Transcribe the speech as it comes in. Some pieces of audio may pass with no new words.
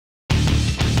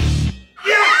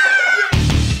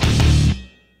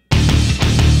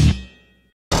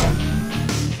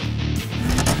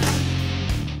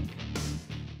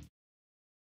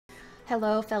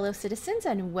Hello, fellow citizens,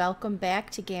 and welcome back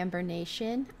to Gamber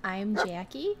Nation. I'm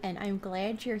Jackie, and I'm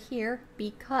glad you're here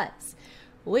because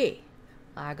we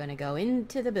are going to go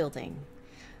into the building.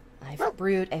 I've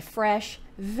brewed a fresh,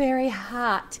 very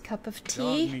hot cup of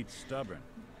tea. Dog meat's stubborn.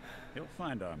 He'll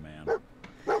find our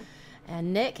man.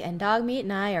 And Nick and Dogmeat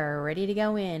and I are ready to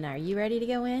go in. Are you ready to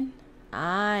go in?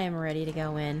 I'm ready to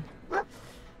go in.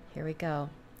 Here we go.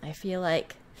 I feel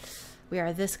like we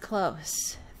are this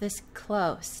close. This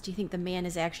close. Do you think the man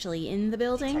is actually in the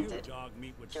building?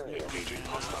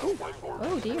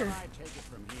 Oh dear.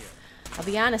 I'll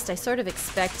be honest, I sort of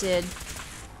expected...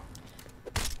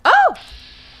 Oh!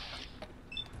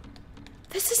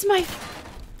 This is my...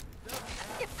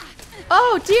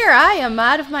 Oh dear, I am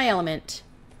out of my element.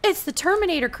 It's the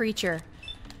Terminator creature.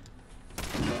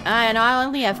 And I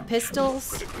only have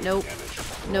pistols. Nope.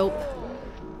 Nope.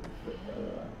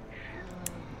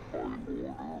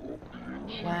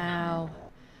 Wow.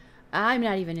 I'm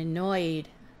not even annoyed.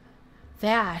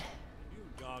 That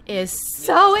is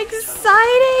so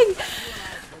exciting!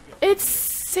 It's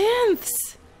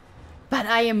Synths! But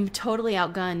I am totally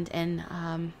outgunned, and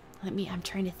I'm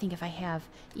trying to think if I have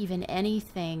even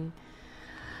anything.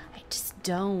 I just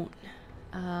don't.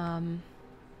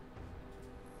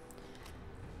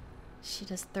 She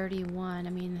does 31. I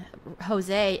mean,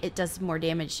 Jose, it does more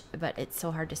damage, but it's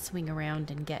so hard to swing around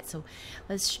and get. So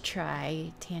let's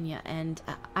try Tanya. And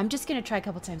I'm just going to try a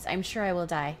couple times. I'm sure I will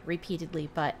die repeatedly,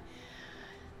 but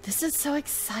this is so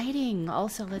exciting.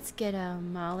 Also, let's get a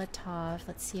Molotov.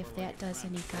 Let's see if that does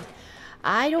any good.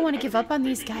 I don't want to give up on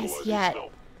these guys yet.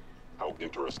 How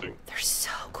interesting. They're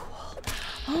so cool.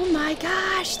 Oh my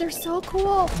gosh, they're so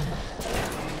cool.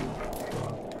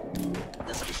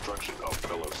 Destruction of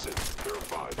fellow synths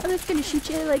verified. I'm just gonna shoot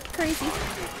you like crazy.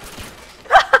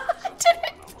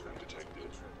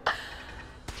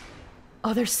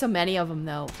 Oh, there's so many of them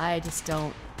though. I just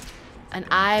don't. And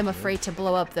I'm afraid to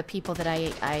blow up the people that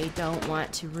I don't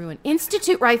want to ruin.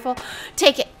 Institute rifle.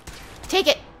 Take it. Take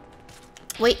it.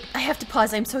 Wait, I have to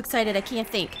pause. I'm so excited. I can't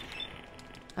think.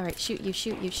 All right, shoot you,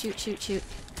 shoot you, shoot, shoot, shoot.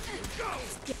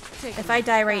 If I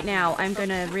die right now, I'm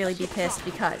gonna really be pissed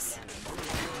because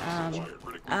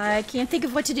I can't think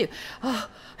of what to do. Oh,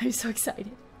 I'm so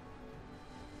excited.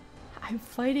 I'm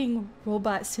fighting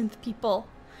robot synth people.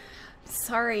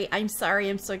 Sorry, I'm sorry.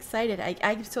 I'm so excited.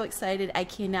 I'm so excited. I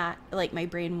cannot, like, my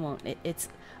brain won't. It's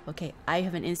okay. I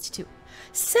have an institute.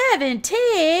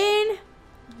 17.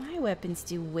 My weapons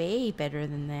do way better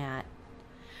than that.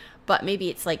 But maybe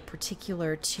it's like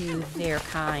particular to their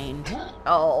kind.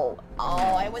 Oh,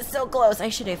 I was so close. I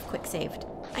should have quick saved.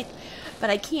 But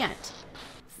I can't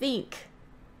think.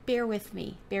 Bear with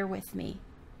me. Bear with me.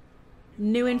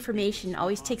 New information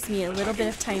always takes me a little bit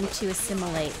of time to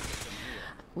assimilate.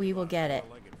 We will get it.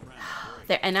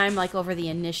 There, and I'm like over the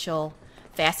initial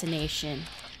fascination.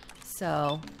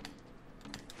 So.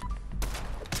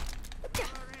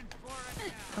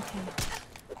 Okay.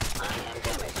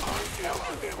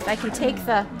 If I can take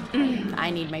the... I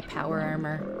need my power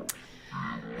armor.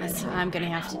 So I'm going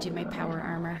to have to do my power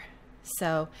armor.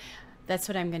 So that's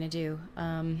what I'm going to do.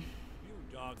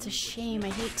 It's a shame. I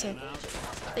hate to...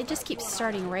 They just keep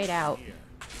starting right out.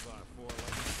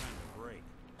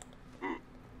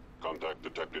 Contact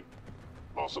detected.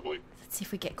 Possibly. Let's see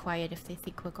if we get quiet if they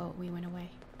think we went away.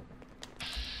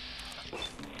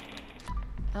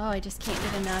 Oh, I just can't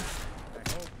get enough.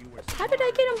 How did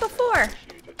I get them before?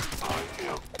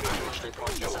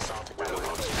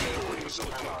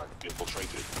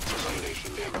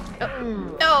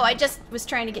 Oh, no, I just was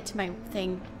trying to get to my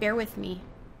thing. Bear with me.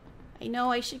 I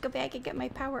know I should go back and get my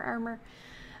power armor.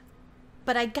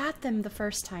 But I got them the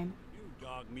first time.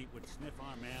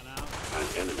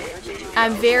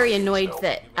 I'm very annoyed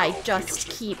that I just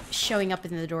keep showing up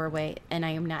in the doorway and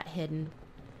I am not hidden.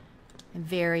 I'm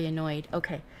very annoyed.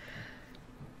 Okay.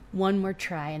 One more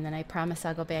try and then I promise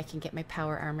I'll go back and get my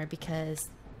power armor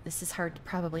because this is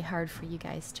probably hard for you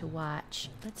guys to watch.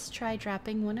 Let's try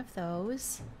dropping one of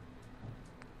those.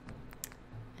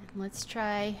 And let's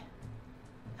try,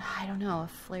 I don't know, a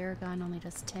flare gun only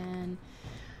does 10.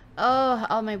 Oh,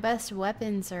 all my best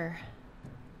weapons are...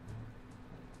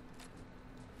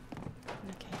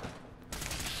 Okay.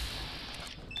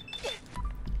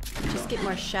 Just get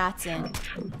more shots in.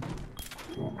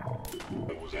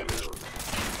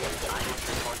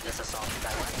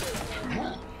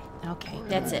 Okay,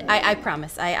 that's it. I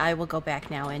promise. I will go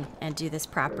back now and do this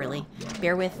properly.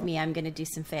 Bear with me. I'm going to do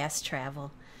some fast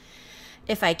travel.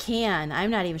 If I can.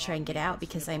 I'm not even trying to get out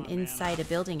because I'm inside a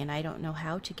building and I don't know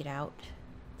how to get out.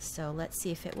 So let's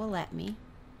see if it will let me.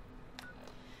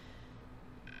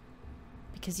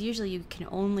 Because usually you can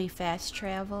only fast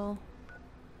travel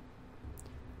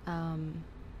Oh,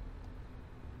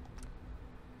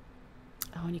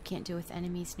 and you can't do it with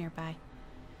enemies nearby.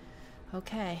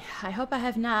 Okay, I hope I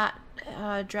have not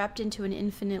dropped into an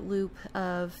infinite loop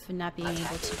of not being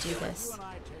able to do this.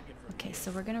 Okay,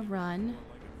 so we're gonna run,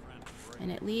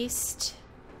 and at least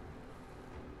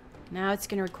now it's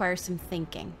gonna require some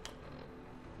thinking.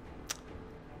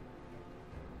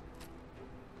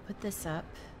 Put this up,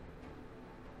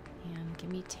 and give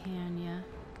me Tanya.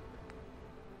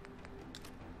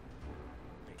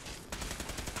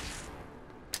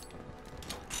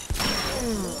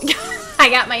 I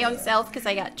got my own self because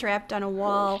I got trapped on a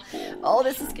wall. Oh,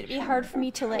 this is gonna be hard for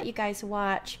me to let you guys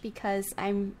watch because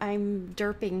I'm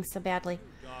derping so badly.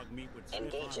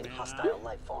 Engaging hostile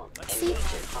life form. See,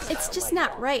 it's just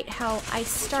not right how I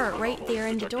start right there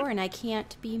in the door and I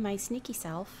can't be my sneaky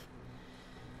self.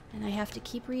 And I have to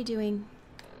keep redoing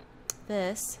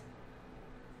this.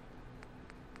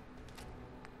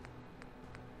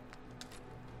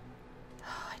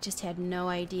 I just had no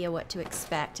idea what to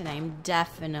expect, and I'm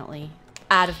definitely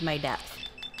out of my depth.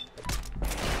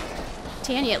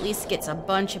 Tanya at least gets a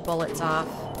bunch of bullets off.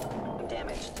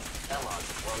 Damaged. Kellogg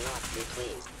will not be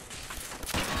pleased.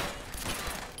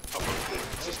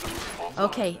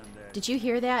 Okay, did you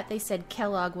hear that? They said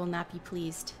Kellogg will not be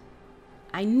pleased.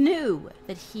 I knew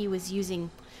that he was using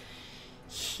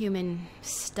human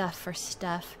stuff for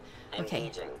stuff. Okay.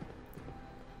 Engaging.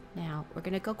 Now, we're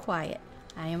gonna go quiet.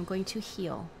 I am going to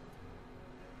heal.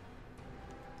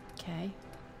 Okay.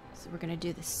 So we're gonna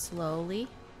do this slowly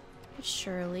but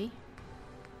surely.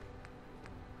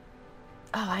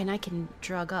 Oh, and I can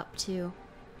drug up too.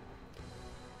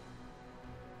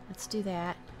 Let's do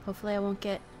that. Hopefully I won't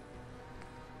get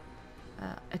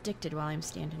addicted while I'm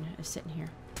sitting here.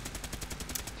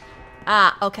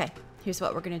 Ah, okay. Here's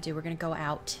what we're gonna do. We're gonna go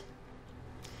out.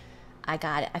 I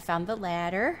got it. I found the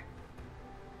ladder.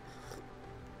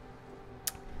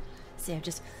 See,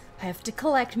 I have to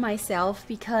collect myself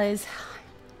because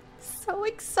I'm so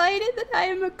excited that I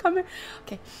am coming.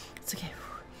 Okay, it's okay.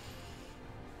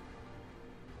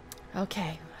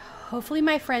 Okay. Hopefully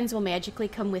my friends will magically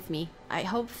come with me.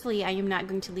 Hopefully I am not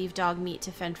going to leave Dog Meat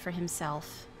to fend for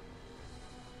himself.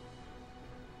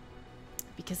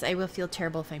 Because I will feel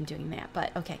terrible if I'm doing that.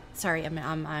 But okay, sorry,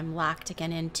 I'm locked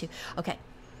again into. Okay,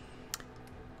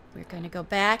 we're gonna go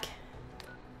back.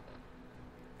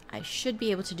 I should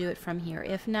be able to do it from here.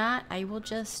 If not, I will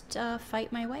just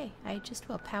fight my way. I just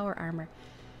will. Power armor.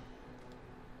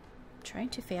 Trying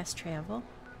to fast travel.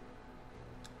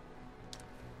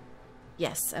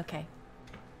 Yes. Okay.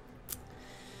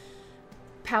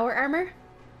 Power armor.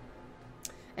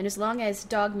 And as long as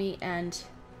Dog Meat and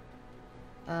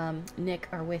Nick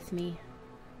are with me,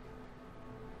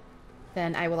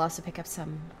 then I will also pick up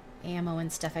some ammo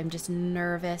and stuff. I'm just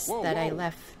nervous that I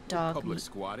left Dog Public Meat.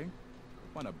 squatting?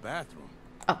 Find a bathroom.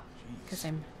 Oh, because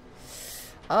I'm...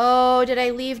 Oh, did I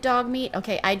leave Dog Meat?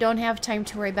 Okay, I don't have time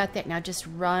to worry about that. Now just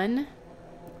run.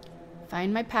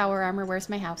 Find my power armor. Where's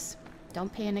my house?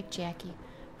 Don't panic, Jackie.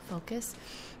 Focus.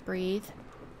 Breathe.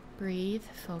 Breathe.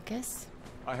 Focus.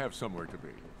 I have somewhere to be.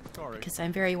 Sorry. Because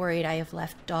I'm very worried I have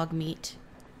left Dog Meat.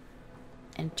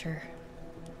 Enter.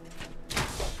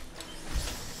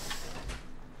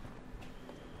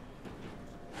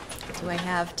 Do I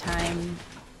have time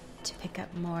to pick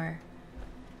up more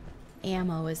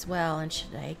ammo as well? And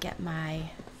should I get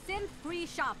my... Synth-free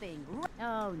shopping.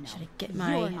 Oh no. Should I get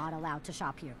my... You're not allowed to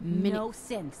shop here. Mini- No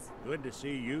synths. Good to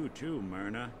see you too,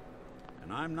 Myrna.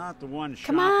 And I'm not the one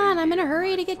Come shopping on, I'm in a here, hurry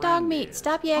my to get Dog friend Meat. is.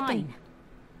 Stop yakking. Fine.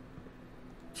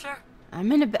 Sure.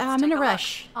 I'm in a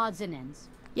rush. Odds and ends.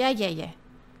 Yeah.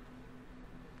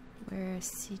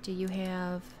 Do you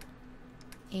have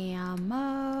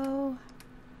ammo?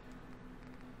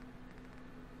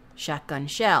 Shotgun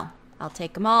shell. I'll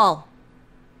take them all.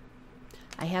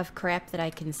 I have crap that I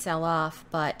can sell off,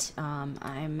 but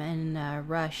I'm in a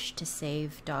rush to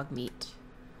save Dog Meat.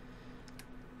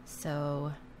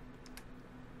 So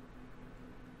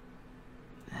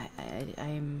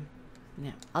I'm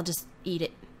no. I'll just eat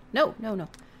it. No.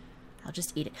 I'll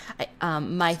just eat it.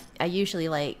 I usually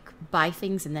like buy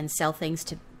things and then sell things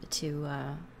to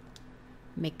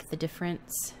make the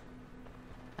difference.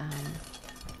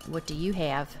 What do you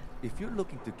have? If you're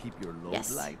looking to keep your load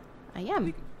Yes, light, I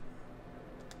am.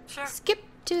 Sure. Skip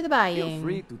to the feel buying.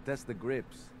 free to test the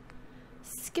grips.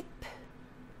 Skip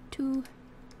to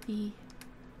the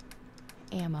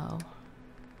ammo.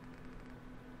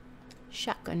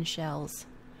 Shotgun shells.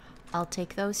 I'll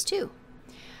take those too.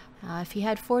 If he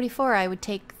had 44, I would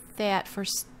take that for...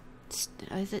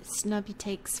 Is it Snubby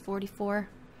takes 44?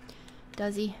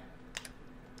 Does he?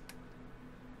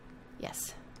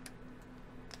 Yes.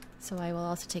 So I will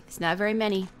also take this. Not very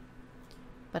many,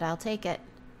 but I'll take it.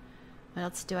 What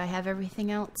else do I have?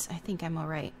 Everything else? I think I'm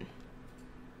alright.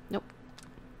 Nope.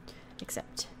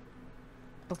 Except.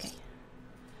 Okay.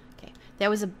 Okay. That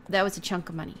was a chunk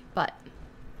of money, but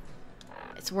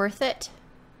it's worth it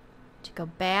to go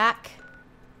back,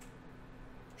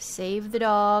 save the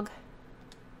dog,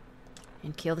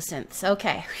 and kill the synths.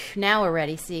 Okay. Now we're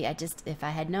ready. See, if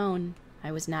I had known,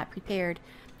 I was not prepared.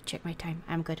 Check my time.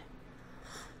 I'm good.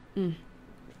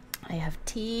 I have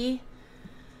tea.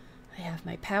 I have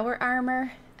my power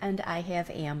armor, and I have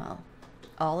ammo.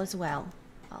 All is well.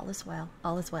 All is well.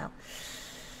 All is well.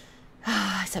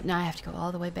 Except now I have to go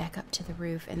all the way back up to the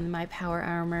roof, and my power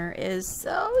armor is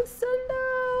so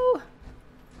low.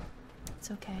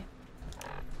 It's okay.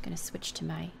 I'm gonna switch to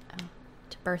my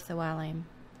to Bertha while I'm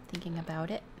thinking about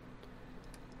it.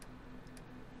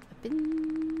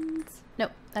 Weapons.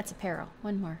 Nope, that's apparel.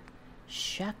 One more.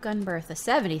 Shotgun Bertha.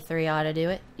 73 ought to do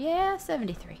it. Yeah,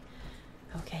 73.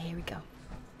 Okay, here we go.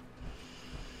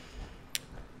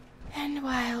 And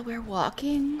while we're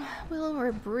walking, while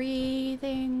we're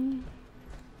breathing,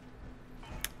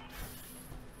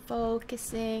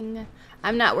 focusing.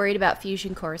 I'm not worried about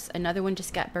fusion cores. Another one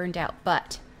just got burned out.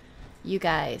 But, you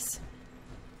guys,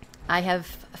 I have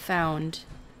found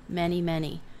many.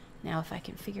 Now, if I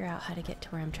can figure out how to get to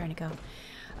where I'm trying to go.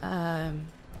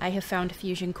 I have found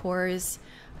fusion cores.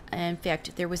 In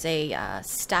fact, there was a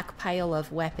stockpile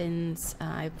of weapons.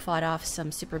 I fought off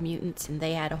some super mutants, and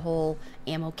they had a whole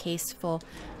ammo case full.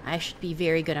 I should be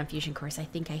very good on fusion cores. I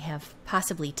think I have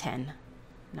possibly 10.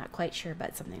 Not quite sure,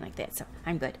 but something like that. So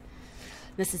I'm good.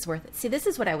 This is worth it. See, this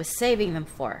is what I was saving them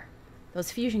for.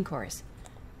 Those fusion cores.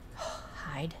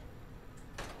 Hide.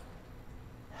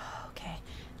 Okay.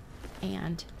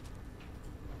 And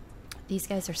these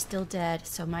guys are still dead,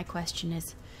 so my question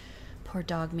is, poor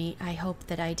dog meat. I hope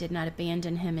that I did not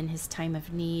abandon him in his time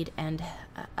of need, and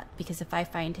because if I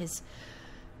find his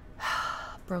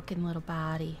broken little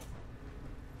body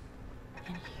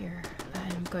in here,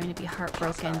 I'm going to be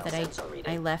heartbroken that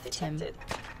I left him.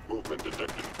 Movement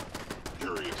detected.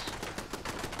 Curious.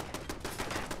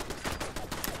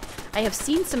 I have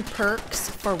seen some perks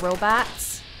for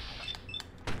robots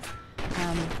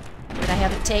that I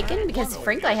haven't taken because,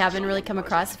 frankly, I haven't really come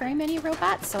across very many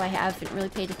robots, so I haven't really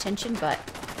paid attention. But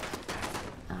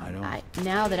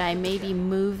now that I may be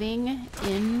moving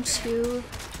into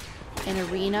an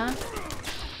arena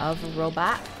of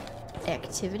robot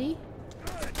activity,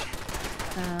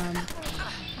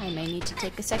 I may need to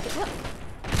take a second look.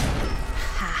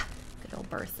 Ha! Good old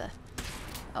Bertha.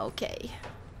 Okay.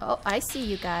 Oh, I see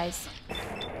you guys.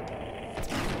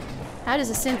 How does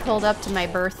a synth hold up to my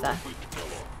Bertha?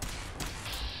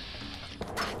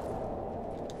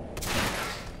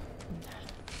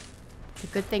 The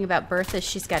good thing about Bertha is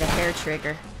she's got a hair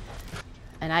trigger.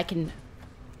 And I can...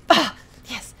 Ah!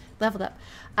 Yes! Leveled up.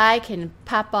 I can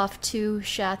pop off 2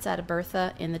 shots out of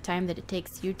Bertha in the time that it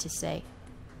takes you to say,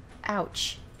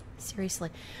 ouch.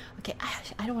 Seriously. Okay,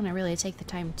 I don't want to really take the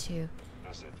time to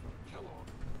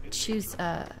choose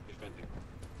a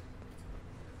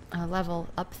level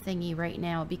up thingy right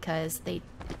now because it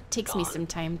takes me some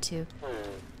time to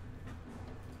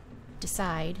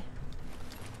decide.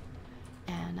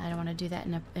 And I don't want to do that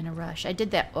in a rush. I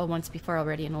did that once before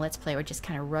already in a Let's Play where I just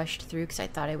kind of rushed through because I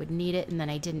thought I would need it, and then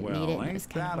I didn't need it, and it was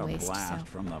kind of a waste. Blast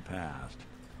from the past.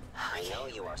 I know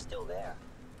you are still there.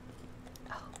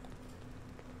 Oh.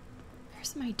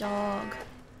 Where's my dog?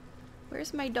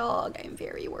 Where's my dog? I'm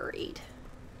very worried.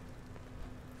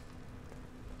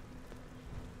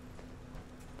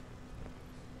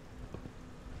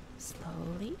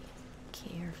 Slowly,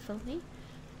 carefully,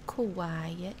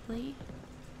 quietly.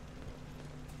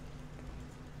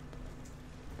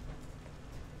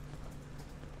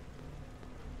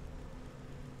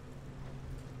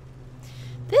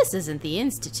 This isn't the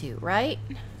Institute, right?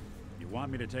 You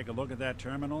want me to take a look at that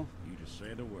terminal? You just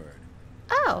say the word.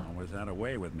 Oh. Always had a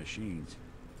way with machines.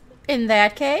 In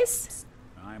that case,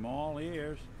 I'm all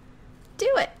ears.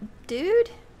 do it,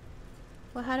 dude.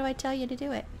 Well, how do I tell you to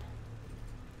do it?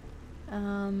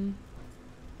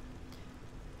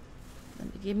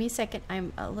 Give me a second.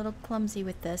 I'm a little clumsy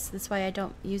with this. That's why I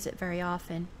don't use it very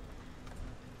often.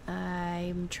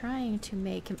 I'm trying to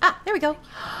make him... Ah, there we go.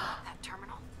 That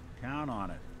terminal. Count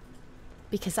on it.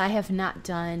 Because I have not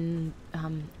done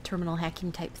terminal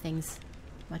hacking type things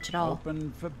much at all.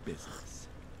 Open for business.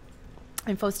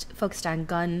 I'm focused on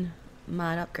gun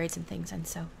mod upgrades and things, and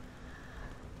so...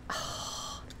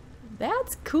 Oh,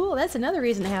 that's cool. That's another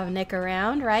reason to have Nick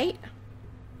around, right?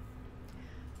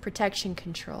 Protection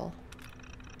control.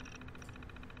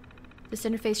 This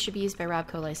interface should be used by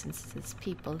Robco licenses.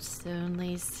 People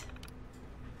only.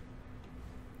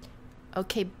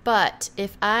 Okay, but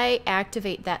if I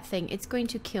activate that thing, it's going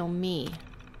to kill me.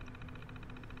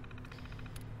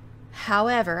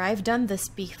 However, I've done this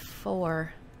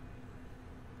before.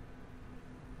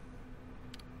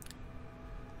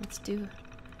 Let's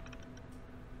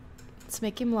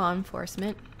make him law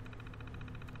enforcement.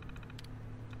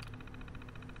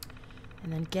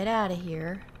 And then get out of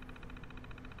here.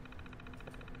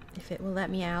 If it will let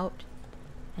me out.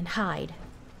 And hide.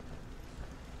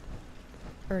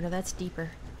 Or no, that's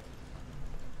deeper.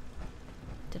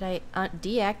 Did I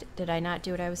did I not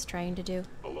do what I was trying to do?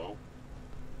 Hello?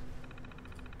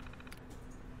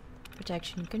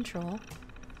 Protection control.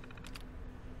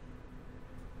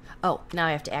 Oh, now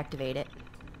I have to activate it.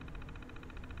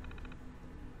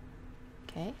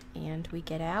 Okay, and we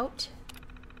get out.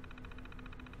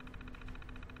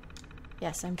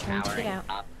 Yes, I'm trying to get out.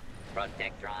 Up.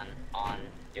 Protectron on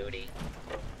duty.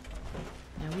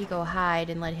 Now we go hide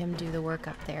and let him do the work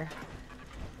up there.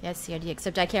 That's the idea,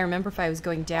 except I can't remember if I was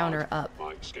going down or up.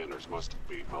 My scanners must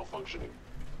be malfunctioning.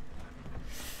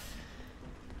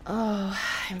 Oh,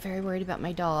 I'm very worried about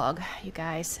my dog, you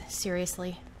guys.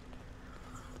 Seriously.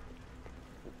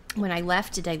 When I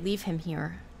left, did I leave him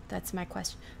here? That's my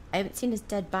question. I haven't seen his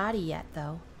dead body yet,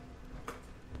 though.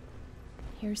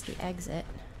 Here's the exit.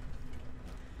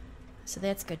 So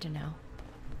that's good to know.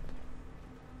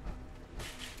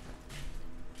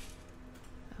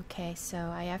 Okay, so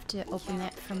I have to open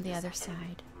that from the other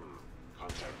side.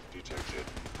 Contact detected,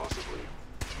 possibly.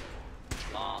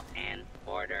 Law and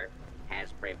order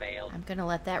has prevailed. I'm gonna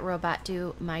let that robot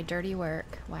do my dirty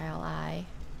work while I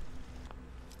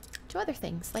do other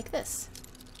things like this.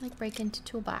 Like break into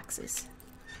toolboxes.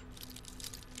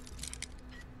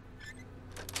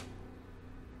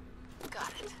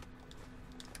 Got it.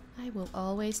 I will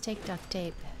always take duct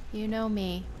tape. You know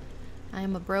me. I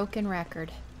am a broken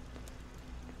record.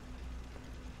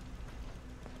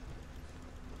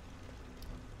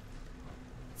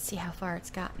 Let's see how far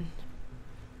it's gotten.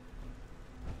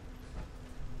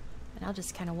 And I'll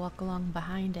just kind of walk along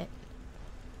behind it.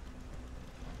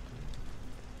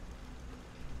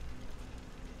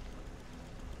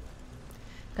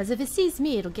 Because if it sees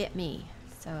me, it'll get me.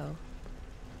 So.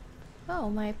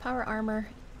 Oh, my power armor.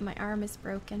 My arm is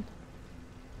broken.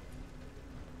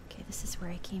 Okay, this is where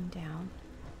I came down.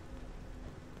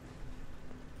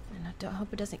 And I don't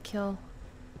hope it doesn't kill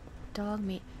dog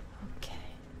meat. Okay,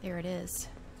 there it is.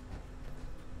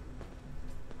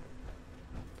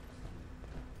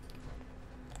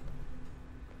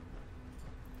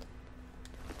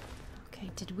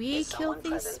 Okay, did we Is kill someone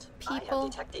these present? I have people?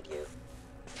 detected you.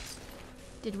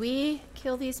 Did we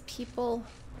kill these people?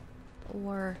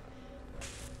 Or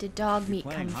did dog meat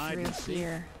playing come hide through and seek?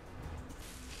 here?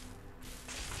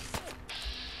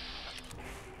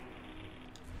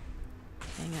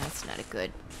 Hang on, that's not a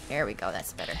good. There we go,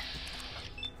 that's better.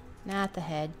 Not the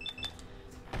head.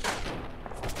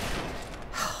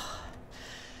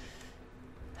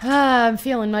 I'm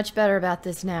feeling much better about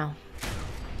this now.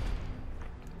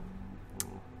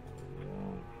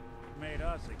 Made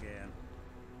us again.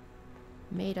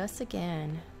 Made us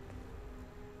again.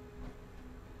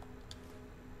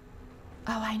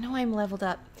 Oh, I know I'm leveled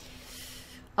up.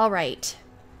 Alright.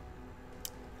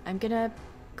 I'm gonna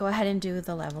go ahead and do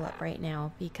the level up right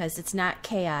now because it's not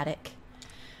chaotic.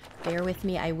 Bear with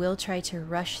me. I will try to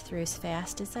rush through as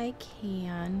fast as I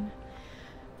can.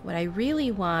 What I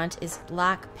really want is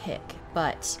lockpick,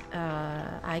 but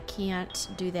I can't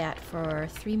do that for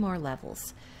 3 more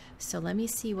levels. So let me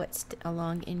see what's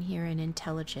along in here in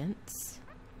intelligence.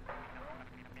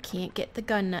 Can't get the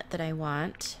gun nut that I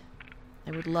want.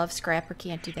 I would love scrapper,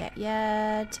 can't do that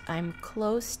yet. I'm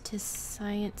close to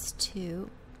science 2.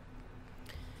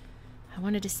 I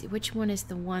wanted to see which one is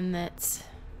the one that's...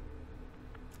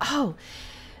 Oh!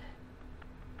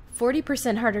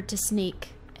 40% harder to sneak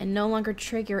and no longer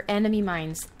trigger enemy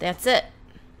mines. That's it.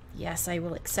 Yes, I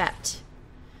will accept.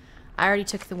 I already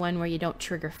took the one where you don't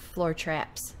trigger floor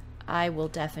traps. I will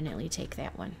definitely take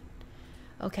that one.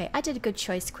 Okay, I did a good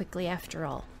choice quickly after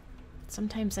all.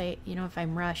 Sometimes if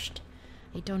I'm rushed,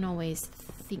 I don't always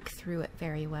think through it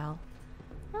very well.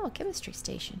 Oh, chemistry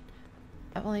station.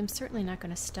 Well, I'm certainly not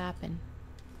going to stop and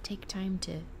take time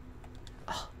to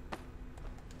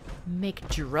make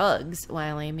drugs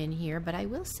while I'm in here, but I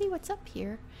will see what's up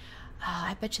here. Oh,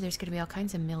 I bet you there's going to be all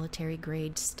kinds of military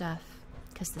grade stuff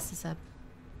because this is a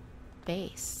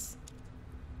base.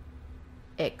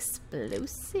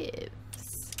 Explosives.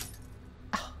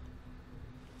 Oh.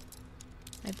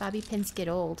 My bobby pins get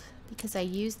old because I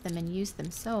use them and use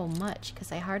them so much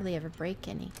because I hardly ever break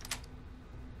any.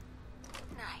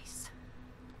 Nice.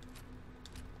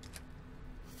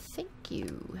 Thank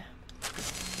you.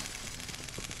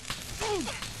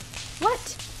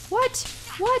 What? What?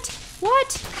 What?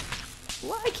 What?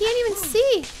 What? I can't even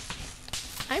see.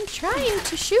 I'm trying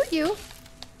to shoot you.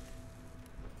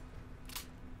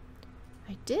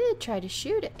 I did try to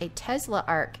shoot a Tesla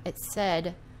arc. It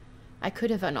said I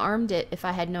could have unarmed it if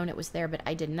I had known it was there, but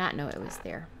I did not know it was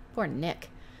there. Poor Nick.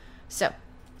 So,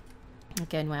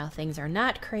 again, while things are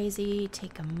not crazy,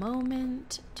 take a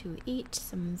moment to eat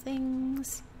some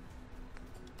things.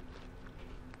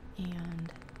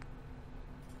 And,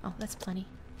 oh, that's plenty.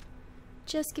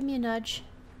 Just give me a nudge.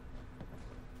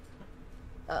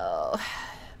 Oh,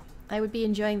 I would be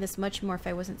enjoying this much more if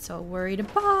I wasn't so worried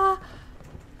about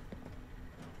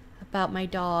my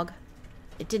dog.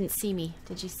 It didn't see me.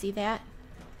 Did you see that?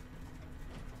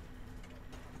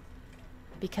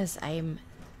 Because I'm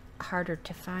harder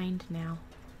to find now.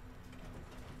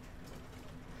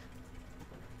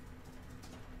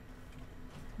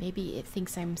 Maybe it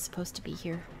thinks I'm supposed to be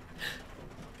here.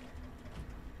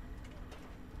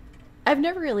 I've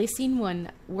never really seen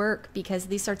one work because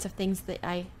these sorts of things that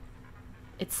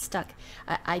it's stuck.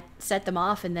 I set them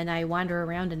off and then I wander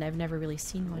around and I've never really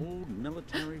seen one. Old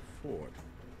military fort.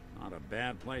 Not a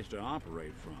bad place to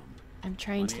operate from. I'm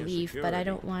trying to Plenty of leave, but I security.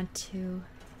 don't want to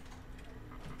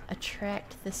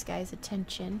attract this guy's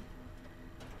attention.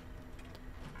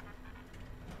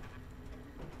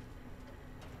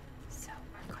 So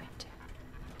we're going to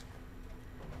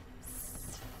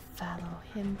follow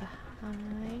him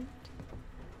behind.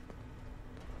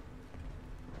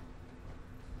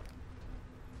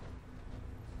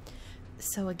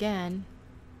 So again,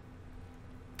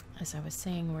 as I was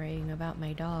saying, worrying about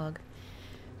my dog,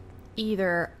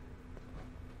 either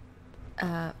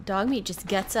dog meat just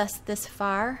gets us this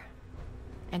far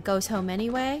and goes home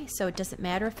anyway, so it doesn't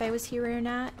matter if I was here or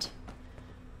not,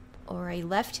 or I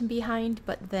left him behind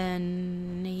but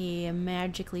then he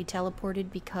magically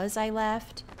teleported because I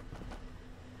left.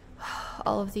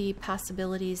 All of the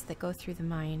possibilities that go through the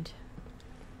mind.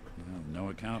 Well, no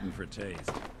accounting for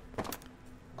taste.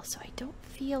 Also, I don't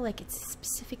feel like it's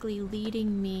specifically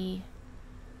leading me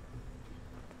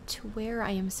to where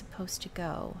I am supposed to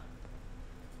go.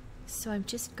 So I'm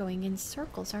just going in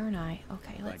circles, aren't I?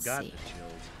 Okay, let's I got see. the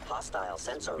chills. Hostile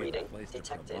sensor Be the reading place to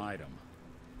detected. provide 'em.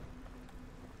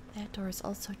 That door is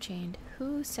also chained.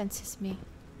 Who senses me?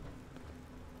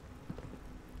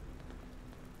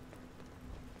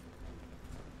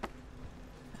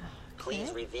 Please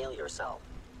Okay. reveal yourself.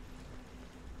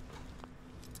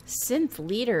 Synth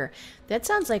leader. That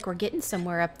sounds like we're getting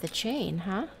somewhere up the chain,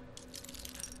 huh?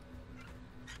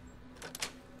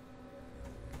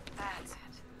 That's it.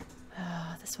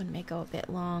 Oh, this one may go a bit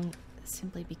long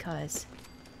simply because.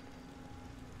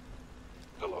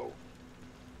 Hello.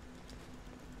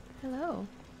 Hello.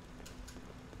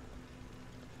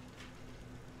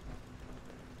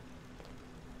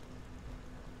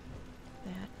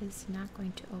 That is not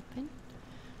going to open.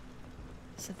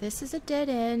 So this is a dead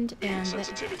end, The and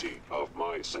sensitivity of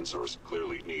my sensors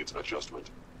clearly needs adjustment.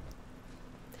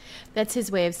 that's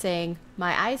his way of saying,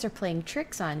 my eyes are playing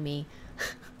tricks on me.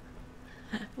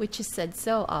 Which is said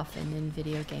so often in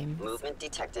video games. Movement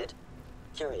detected.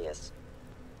 Curious.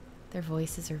 Their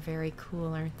voices are very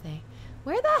cool, aren't they?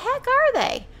 Where the heck are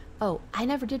they? Oh, I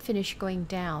never did finish going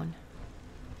down.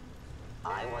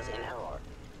 I was in error.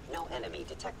 No enemy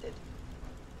detected.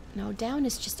 No, down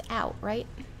is just out, right?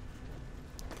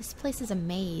 This place is a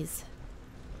maze.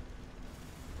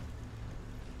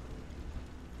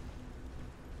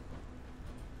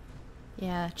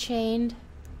 Yeah, chained.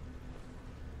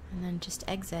 And then just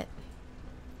exit.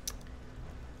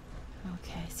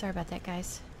 Okay, sorry about that,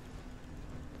 guys.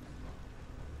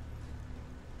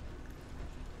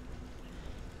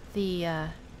 The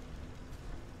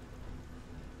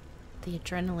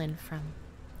adrenaline from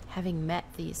having met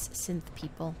these synth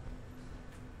people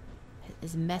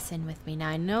is messing with me. Now,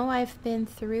 I know I've been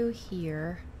through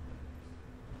here.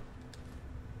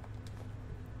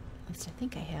 At least I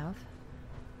think I have.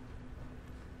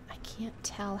 I can't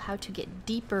tell how to get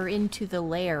deeper into the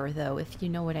lair, though, if you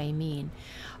know what I mean.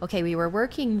 Okay, we were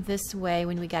working this way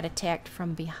when we got attacked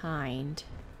from behind.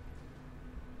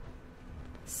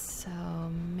 So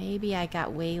maybe I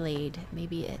got waylaid.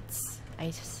 Maybe it's...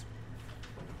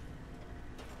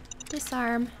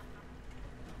 Disarm.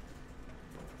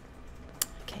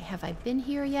 Okay, have I been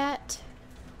here yet?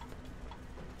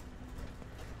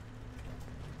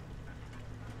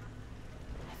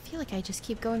 I feel like I just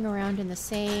keep going around in the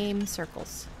same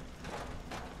circles.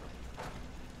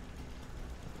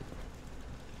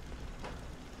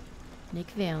 Nick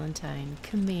Valentine,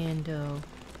 Commando.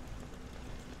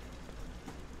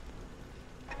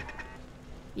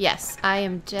 Yes, I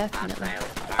am definitely...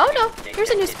 Oh no, here's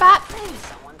a new spot.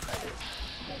 Someone present.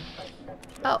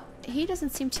 Oh, he doesn't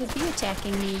seem to be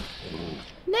attacking me.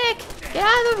 Nick, get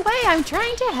out of the way. I'm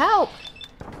trying to help.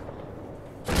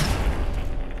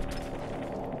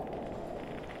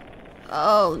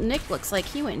 Oh, Nick looks like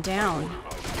he went down.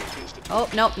 Oh,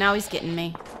 nope, now he's getting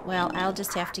me. Well, I'll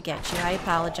just have to get you. I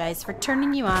apologize for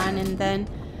turning you on and then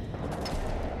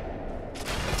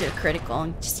do a critical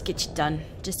and just to get you done.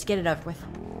 Just to get it over with.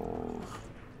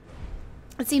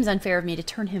 It seems unfair of me to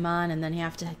turn him on and then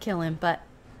have to kill him, but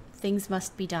things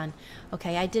must be done.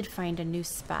 Okay, I did find a new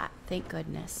spot. Thank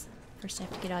goodness. First I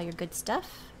have to get all your good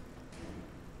stuff.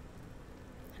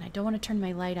 And I don't want to turn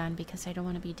my light on because I don't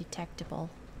want to be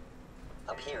detectable.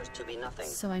 Appears to be nothing.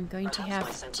 So I'm going to have my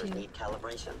sensors to... need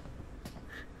calibration.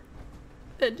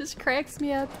 That just cracks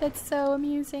me up. That's so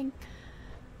amusing.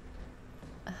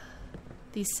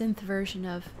 The synth version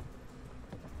of...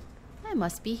 I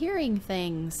must be hearing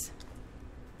things.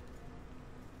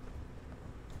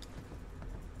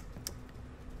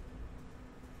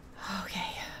 Okay.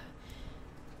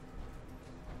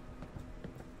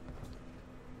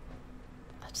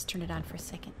 I'll just turn it on for a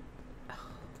second. Oh.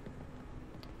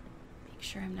 Make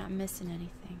sure I'm not missing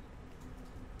anything.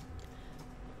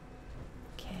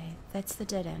 Okay, that's the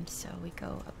dead end, so we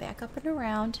go back up and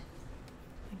around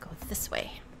and go this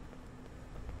way.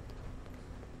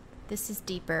 This is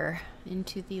deeper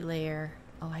into the lair.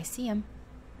 Oh, I see him.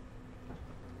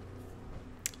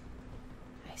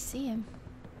 I see him.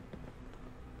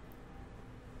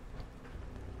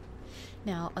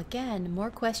 Now, again,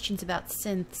 more questions about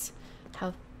synths.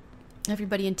 How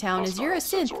everybody in town is, you're a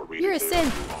synth, you're a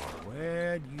synth.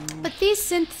 Where'd you But these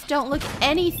synths don't look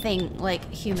anything like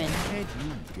human.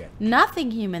 get?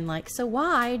 Nothing human-like. So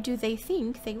why do they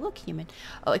think they look human?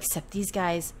 Oh, except these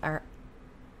guys are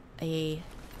a...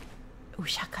 Ooh,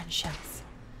 shotgun shells.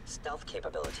 Stealth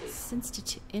capabilities.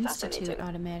 Institute Fascinating.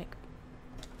 automatic.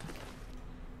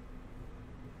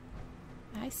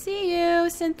 I see you,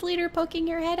 synth leader, poking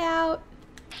your head out.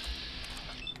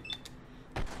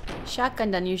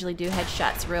 Shotgun doesn't usually do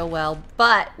headshots real well,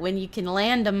 but when you can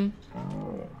land them,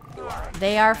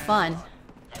 they are fun.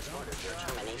 Has ordered your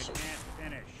termination.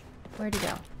 Finish. Where'd he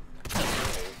go?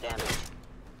 Damage.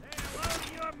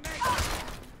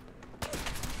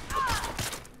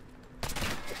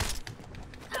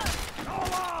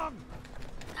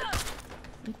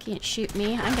 You can't shoot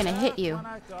me. I'm gonna hit you. When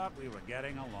I thought we were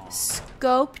getting along.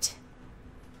 Scoped.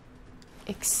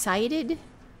 Excited.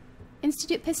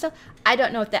 Institute pistol. I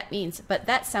don't know what that means, but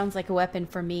that sounds like a weapon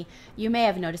for me. You may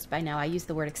have noticed by now I use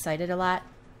the word excited a lot.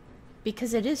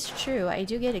 Because it is true. I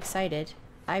do get excited.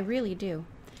 I really do.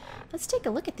 Let's take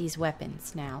a look at these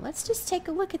weapons now. Let's just take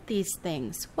a look at these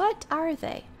things. What are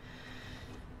they?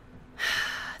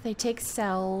 They take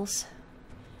cells.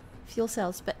 Fuel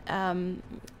cells, but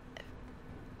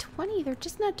 20, they're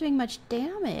just not doing much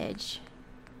damage.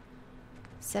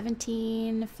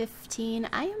 17, 15.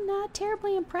 I am not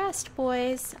terribly impressed,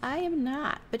 boys. I am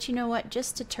not. But you know what?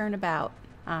 Just to turn about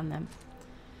on them.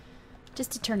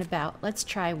 Just to turn about. Let's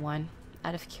try one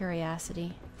out of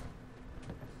curiosity.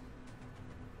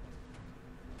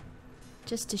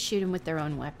 Just to shoot them with their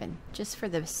own weapon. Just for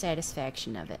the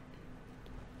satisfaction of it.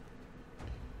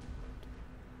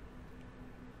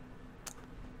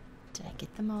 Did I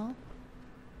get them all?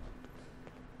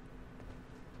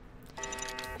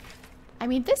 I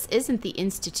mean, this isn't the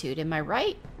Institute, am I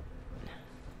right?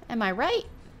 Am I right?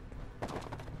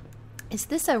 Is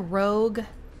this a rogue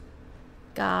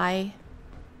guy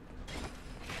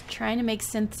trying to make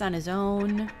synths on his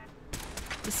own?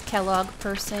 This Kellogg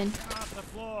person? Off the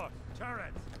floor.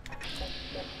 Turret.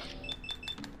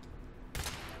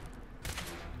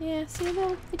 Yeah, see,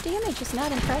 well, the damage is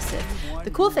not impressive.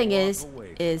 The cool thing is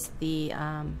the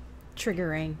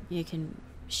triggering. You can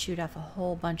shoot off a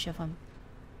whole bunch of them.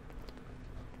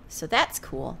 So that's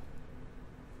cool.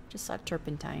 Just saw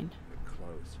turpentine.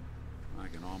 Close. I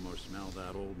can almost smell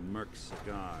that old Merc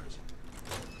cigars.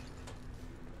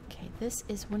 Okay, this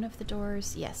is one of the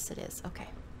doors. Yes, it is. Okay.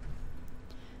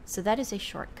 So that is a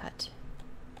shortcut.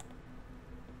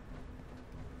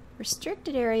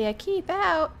 Restricted area, keep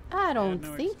out. I don't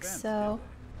no think expense, so.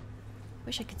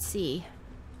 Wish I could see.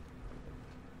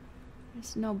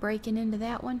 There's no breaking into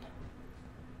that one.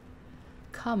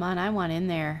 Come on, I want in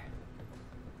there.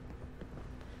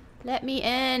 Let me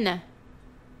in.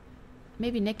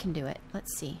 Maybe Nick can do it.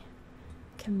 Let's see.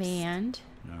 Command.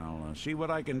 I'll see what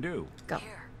I can do. Go.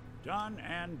 Done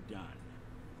and done.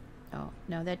 Oh,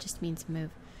 no, that just means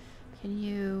move. Can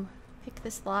you pick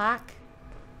this lock?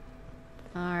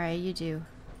 Alright, you do.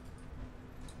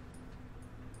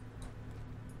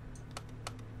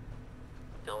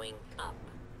 Going up.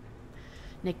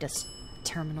 Nick does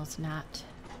terminals, not.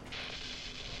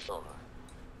 4,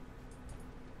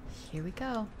 Here we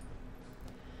go.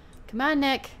 Come on,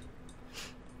 Nick.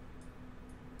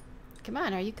 Come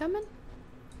on, are you coming?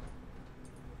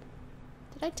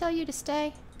 Did I tell you to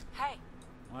stay? Hey.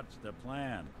 What's the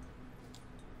plan?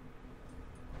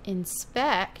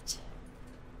 Inspect.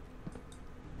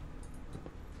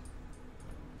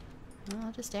 Well,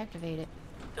 I'll just activate it.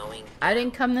 Going. I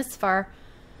didn't come this far.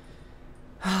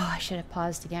 Oh, I should have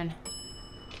paused again.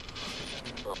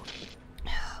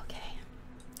 Okay.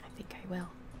 I think I will.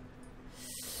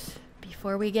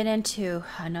 Before we get into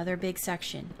another big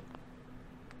section,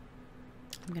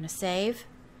 I'm going to save.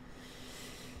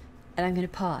 And I'm going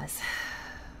to pause.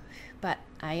 But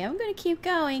I am going to keep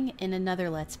going in another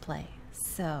Let's Play.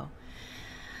 So,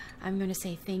 I'm going to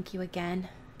say thank you again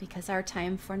because our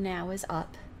time for now is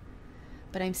up.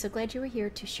 But I'm so glad you were here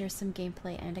to share some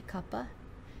gameplay and a cuppa.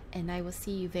 And I will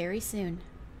see you very soon.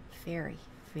 Very,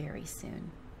 very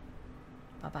soon.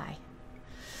 Bye-bye.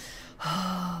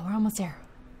 Oh, we're almost there.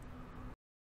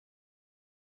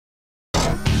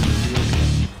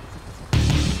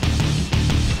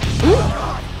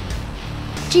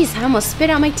 Jeez, I almost spit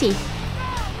out my tea.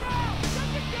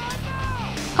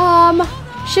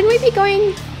 Shouldn't we be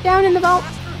going down in the vault?